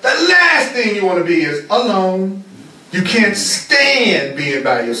yourself, the last thing you want to be is alone. You can't stand being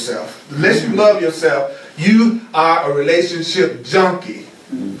by yourself. Unless you love yourself, you are a relationship junkie.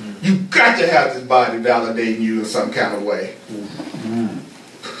 You got to have this body validating you in some kind of way.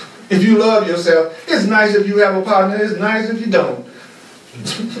 If you love yourself, it's nice if you have a partner. It's nice if you don't.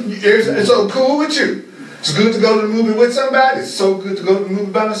 It's so cool with you. It's good to go to the movie with somebody. It's so good to go to the movie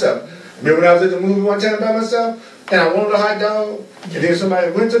by myself. Remember when I was at the movie one time by myself? And I wanted a hot dog, and then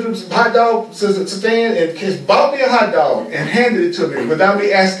somebody went to the hot dog stand and just bought me a hot dog and handed it to me without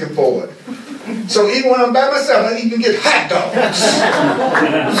me asking for it. So even when I'm by myself, I even get hot dogs.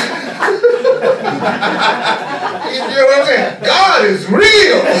 You know what I'm saying? God is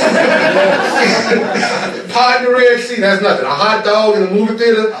real. Pardon the Red Sea, that's nothing. A hot dog in a movie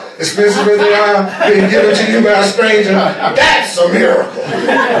theater, expensive as they are, being given to you by a stranger, that's a miracle.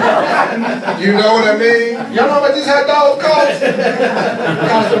 You know what I mean? Y'all know what these hot dogs cost? It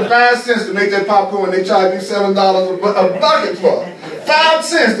costs them 5 cents to make that popcorn. They charge you $7 a bucket for. 5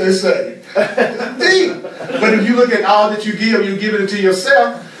 cents, they say. Deep. But if you look at all that you give, you're giving it to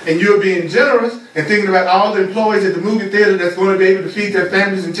yourself, and you're being generous and thinking about all the employees at the movie theater that's going to be able to feed their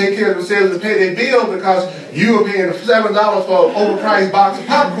families and take care of themselves and pay their bills because you are paying $7 for an overpriced box of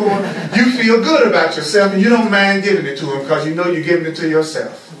popcorn, you feel good about yourself and you don't mind giving it to them because you know you're giving it to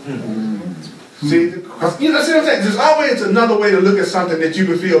yourself. See, you know what I'm saying? There's always another way to look at something that you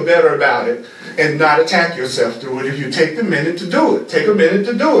can feel better about it and not attack yourself through it if you take the minute to do it. Take a minute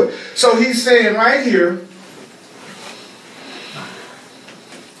to do it. So he's saying right here,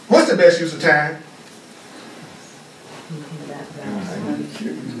 what's the best use of time?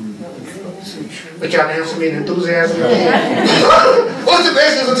 But y'all answer me in enthusiasm. What's the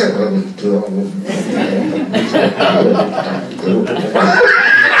best use of time?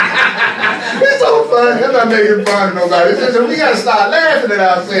 It's so funny. I'm not making fun of nobody. It's just, we got to start laughing at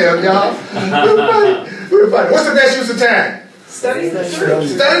ourselves, y'all. We're funny. What's the best use of time? Studying the truth.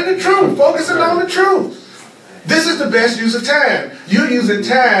 Studying the truth. Focusing on the truth. This is the best use of time. You're using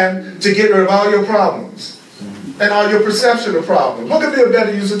time to get rid of all your problems and all your perception of problems. What could be a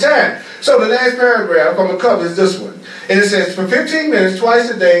better use of time? So the last paragraph on the cover is this one. And it says, for 15 minutes, twice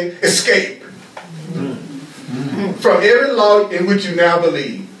a day, escape from every law in which you now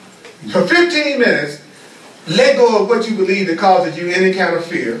believe. For 15 minutes, let go of what you believe that causes you any kind of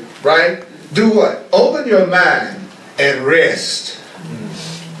fear, right? Do what? Open your mind and rest.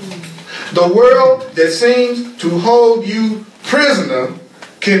 The world that seems to hold you prisoner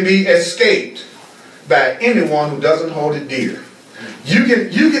can be escaped by anyone who doesn't hold it dear. You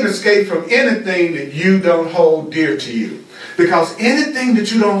can escape from anything that you don't hold dear to you. Because anything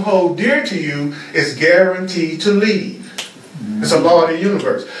that you don't hold dear to you is guaranteed to leave. It's a law of the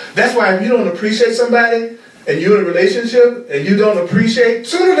universe. That's why if you don't appreciate somebody and you're in a relationship and you don't appreciate,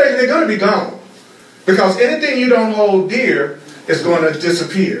 sooner or later they're going to be gone. Because anything you don't hold dear is going to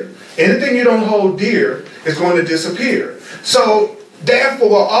disappear. Anything you don't hold dear is going to disappear. So,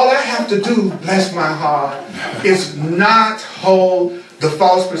 therefore, all I have to do, bless my heart, is not hold the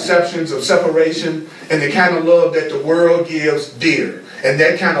false perceptions of separation and the kind of love that the world gives dear. And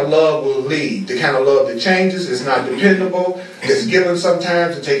that kind of love will lead. The kind of love that changes, is not dependable, it's given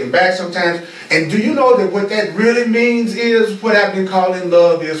sometimes and taken back sometimes. And do you know that what that really means is, what I've been calling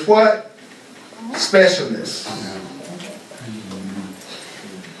love is what? Specialness.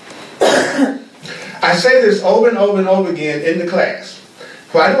 I say this over and over and over again in the class.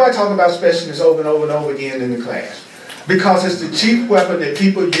 Why do I talk about specialness over and over and over again in the class? Because it's the chief weapon that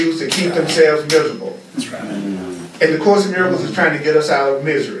people use to keep themselves miserable. That's right. And the Course in Miracles is trying to get us out of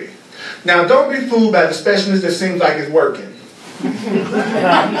misery. Now, don't be fooled by the specialness that seems like it's working. Because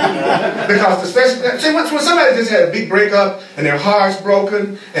the specialness, see, when somebody just had a big breakup and their heart's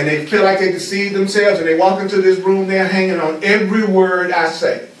broken and they feel like they deceived themselves and they walk into this room, they're hanging on every word I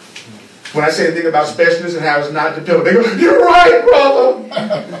say. When I say anything about specialness and how it's not dependable, they go, "You're right, brother.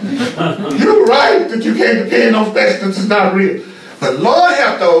 You're right that you can't depend on specialness. It's not real." But Lord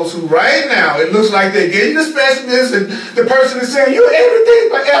help those who right now, it looks like they're getting the specialness and the person is saying, "You're everything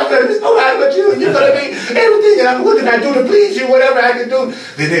forever. There's nobody but you. And you're going to be everything. And I'm looking at do to please you, whatever I can do."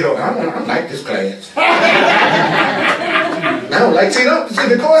 Then they go, I don't like this class. I don't like, see,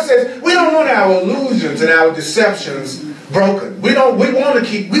 the Course says, we don't want our illusions and our deceptions broken. We want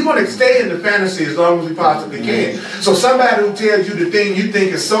to stay in the fantasy as long as we possibly can. So somebody who tells you the thing you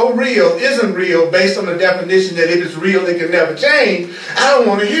think is so real isn't real based on the definition that it is real, it can never change. I don't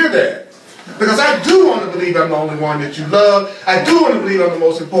want to hear that. Because I do want to believe I'm the only one that you love. I do want to believe I'm the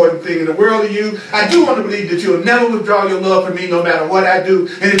most important thing in the world to you. I do want to believe that you'll never withdraw your love from me no matter what I do.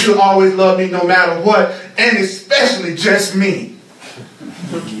 And that you'll always love me no matter what. And especially just me.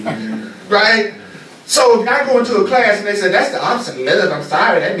 Right? So if I go into a class and they say, "That's the opposite of love, I'm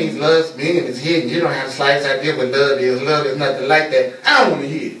sorry, that means love's me and it's hidden. You don't have the slightest idea what love is. Love is nothing like that." I don't want to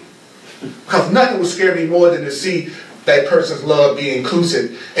hear it. Because nothing would scare me more than to see that person's love be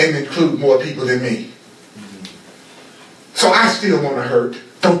inclusive and include more people than me. So I still want to hurt.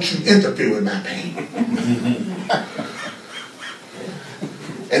 Don't you interfere with my pain.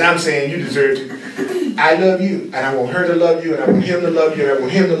 And I'm saying you deserve to. I love you, and I want her to love you, and I want him to love you, and I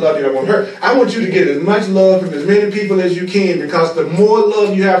want him to love you, and I want her. I want you to get as much love from as many people as you can, because the more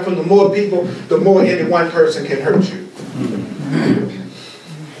love you have from the more people, the more any one person can hurt you.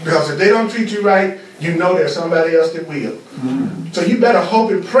 Because if they don't treat you right, you know there's somebody else that will. So you better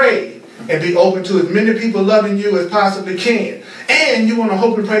hope and pray and be open to as many people loving you as possibly can. And you want to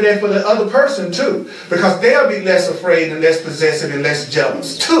hope and pray that for the other person too, because they'll be less afraid and less possessive and less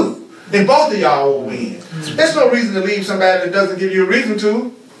jealous too. And both of y'all will win. There's no reason to leave somebody that doesn't give you a reason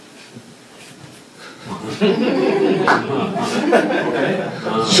to.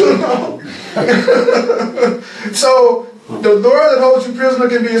 Sure no. So the world that holds you prisoner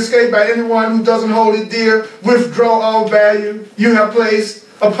can be escaped by anyone who doesn't hold it dear. Withdraw all value you have placed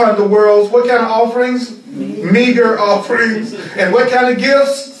upon the world's what kind of offerings? Meager offerings. And what kind of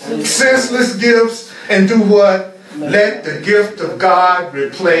gifts? Senseless gifts. And do what? Let the gift of God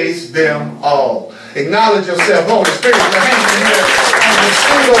replace them all. Acknowledge yourself. Holy Spirit, your hands in here on the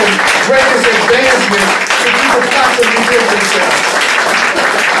single greatest advancement that you could possibly give themselves.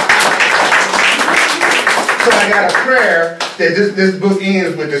 So I got a prayer that this book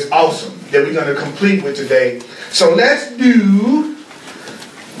ends with this awesome that we're going to complete with today. So let's do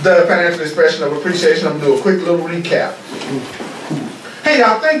the financial expression of appreciation. I'm going to do a quick little recap. Hey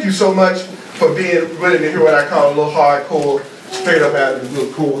y'all, thank you so much for being willing to hear what I call a little hardcore, straight up out of this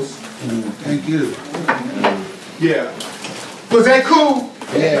little course. Thank you. Yeah. Was that cool?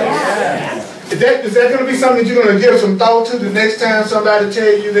 Yeah. Is that going to be something that you're going to give some thought to the next time somebody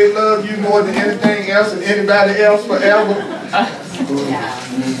tell you they love you more than anything else and anybody else forever?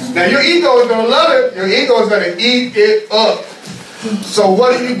 Now your ego is going to love it. Your ego is going to eat it up. So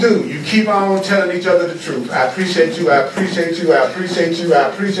what do? You keep on telling each other the truth. I appreciate you, I appreciate you, I appreciate you, I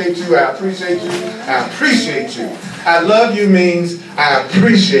appreciate you, I appreciate you, I appreciate you. I love you means I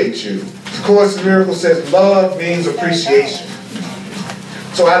appreciate you. The Course in Miracles says love means appreciation.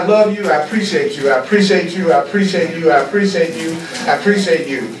 So I love you, I appreciate you, I appreciate you, I appreciate you, I appreciate you, I appreciate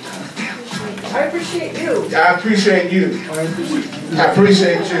you. I appreciate you. I appreciate you. I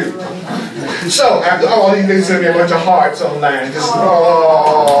appreciate you. So, after all these things, send me a bunch of hearts online. Just,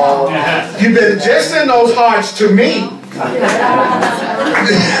 oh, you better just send those hearts to me. I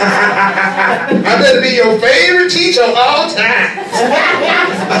better be your favorite teacher of all time.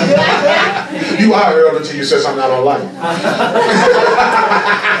 You are Earl until you say something I don't like.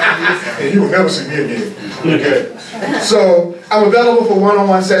 And you will never see me again. Okay. So I'm available for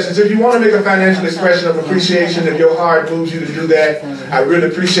one-on-one sessions. If you want to make a financial expression of appreciation, if your heart moves you to do that, I really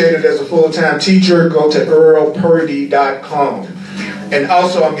appreciate it. As a full-time teacher, go to earlpurdy.com. And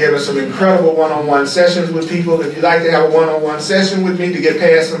also I'm giving some incredible one-on-one sessions with people. If you'd like to have a one-on-one session with me to get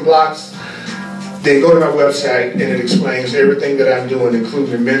past some blocks, then go to my website and it explains everything that I'm doing,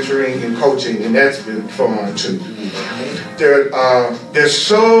 including mentoring and coaching, and that's been fun too. There's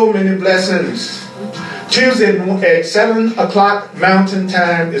so many blessings. Tuesday at 7 o'clock Mountain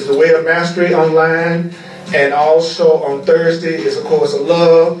Time is the Way of Mastery online. And also on Thursday is A Course of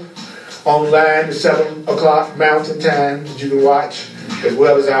Love online at 7 o'clock Mountain Time that you can watch, as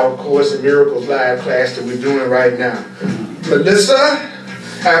well as our Course in Miracles live class that we're doing right now. Melissa,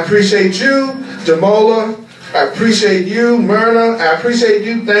 I appreciate you. Jamola, I appreciate you. Myrna, I appreciate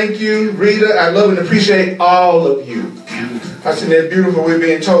you. Thank you. Rita, I love and appreciate all of you. I said that beautiful. We're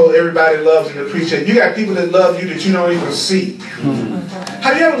being told everybody loves and appreciates. You got people that love you that you don't even see.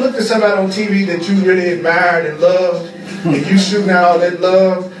 Have you ever looked at somebody on TV that you really admired and loved, and you shooting out all that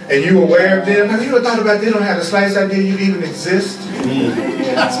love, and you aware of them? Have you ever thought about they don't have the slightest idea you even exist?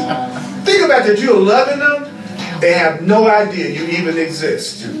 Think about that. You're loving them. They have no idea you even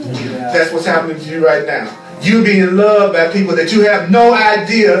exist. That's what's happening to you right now. You're being loved by people that you have no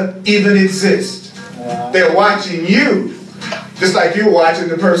idea even exist. They're watching you. Just like you're watching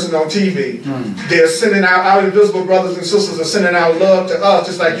the person on TV. They're sending out, our invisible brothers and sisters are sending out love to us,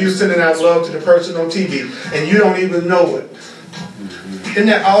 just like you're sending out love to the person on TV. And you don't even know it. Isn't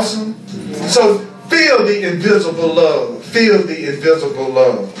that awesome? So feel the invisible love. Feel the invisible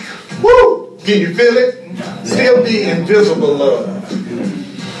love. Woo! Can you feel it? Feel the invisible love.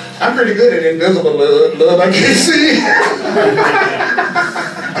 I'm pretty good at invisible love. Love I can't see.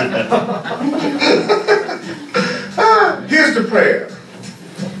 Here's the prayer.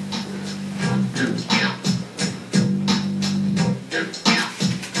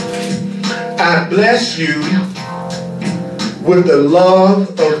 I bless you with the love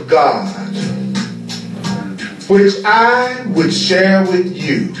of God, which I would share with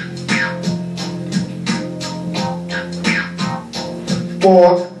you.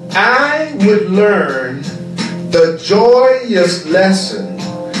 For I would learn the joyous lesson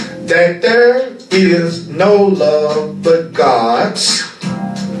that there is no love but God's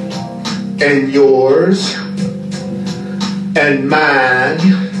and yours and mine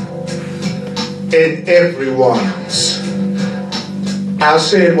and everyone's. I'll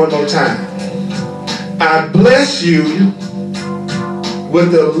say it one more time. I bless you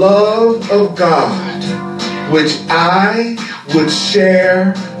with the love of God, which I would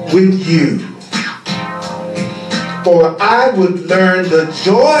share with you. For I would learn the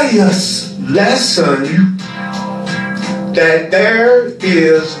joyous lesson that there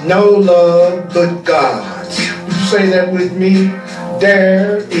is no love but God's. You say that with me?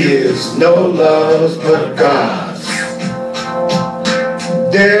 There is no love but God's.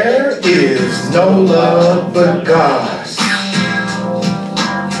 There is no love but God's.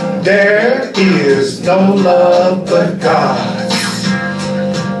 There is no love but God's.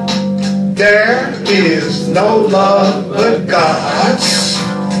 There is no love but God's.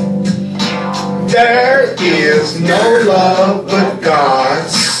 There is no love but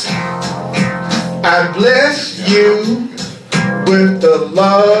God's. I bless you with the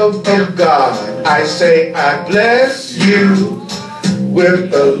love of God. I say, I bless you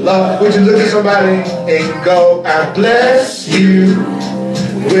with the love. Would you look at somebody and go, I bless you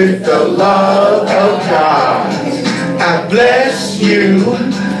with the love of God. I bless you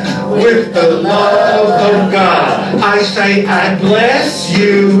with the love of God. I say, I bless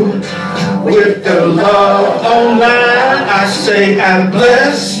you with the love online. I say, I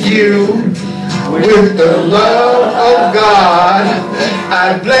bless you with the love of God.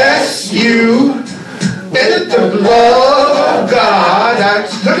 I bless you with the love of God.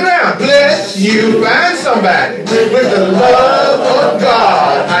 Look around, bless you. Find somebody with the love of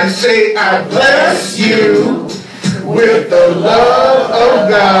God. I say, I bless you with the love of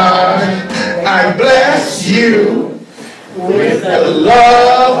God. I bless you with the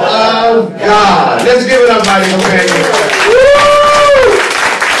love of God. Let's give it up, mighty companion. Woo!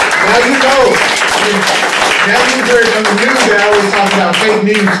 Now you know. Now you've heard on the news they always talk about fake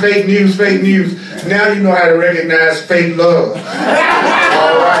news, fake news, fake news. Now you know how to recognize fake love. All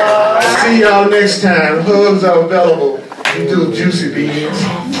right. See y'all next time. Hugs are available. You do juicy beans.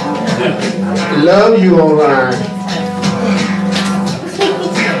 Love you online.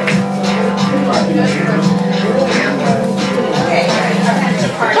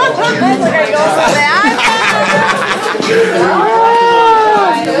 Okay.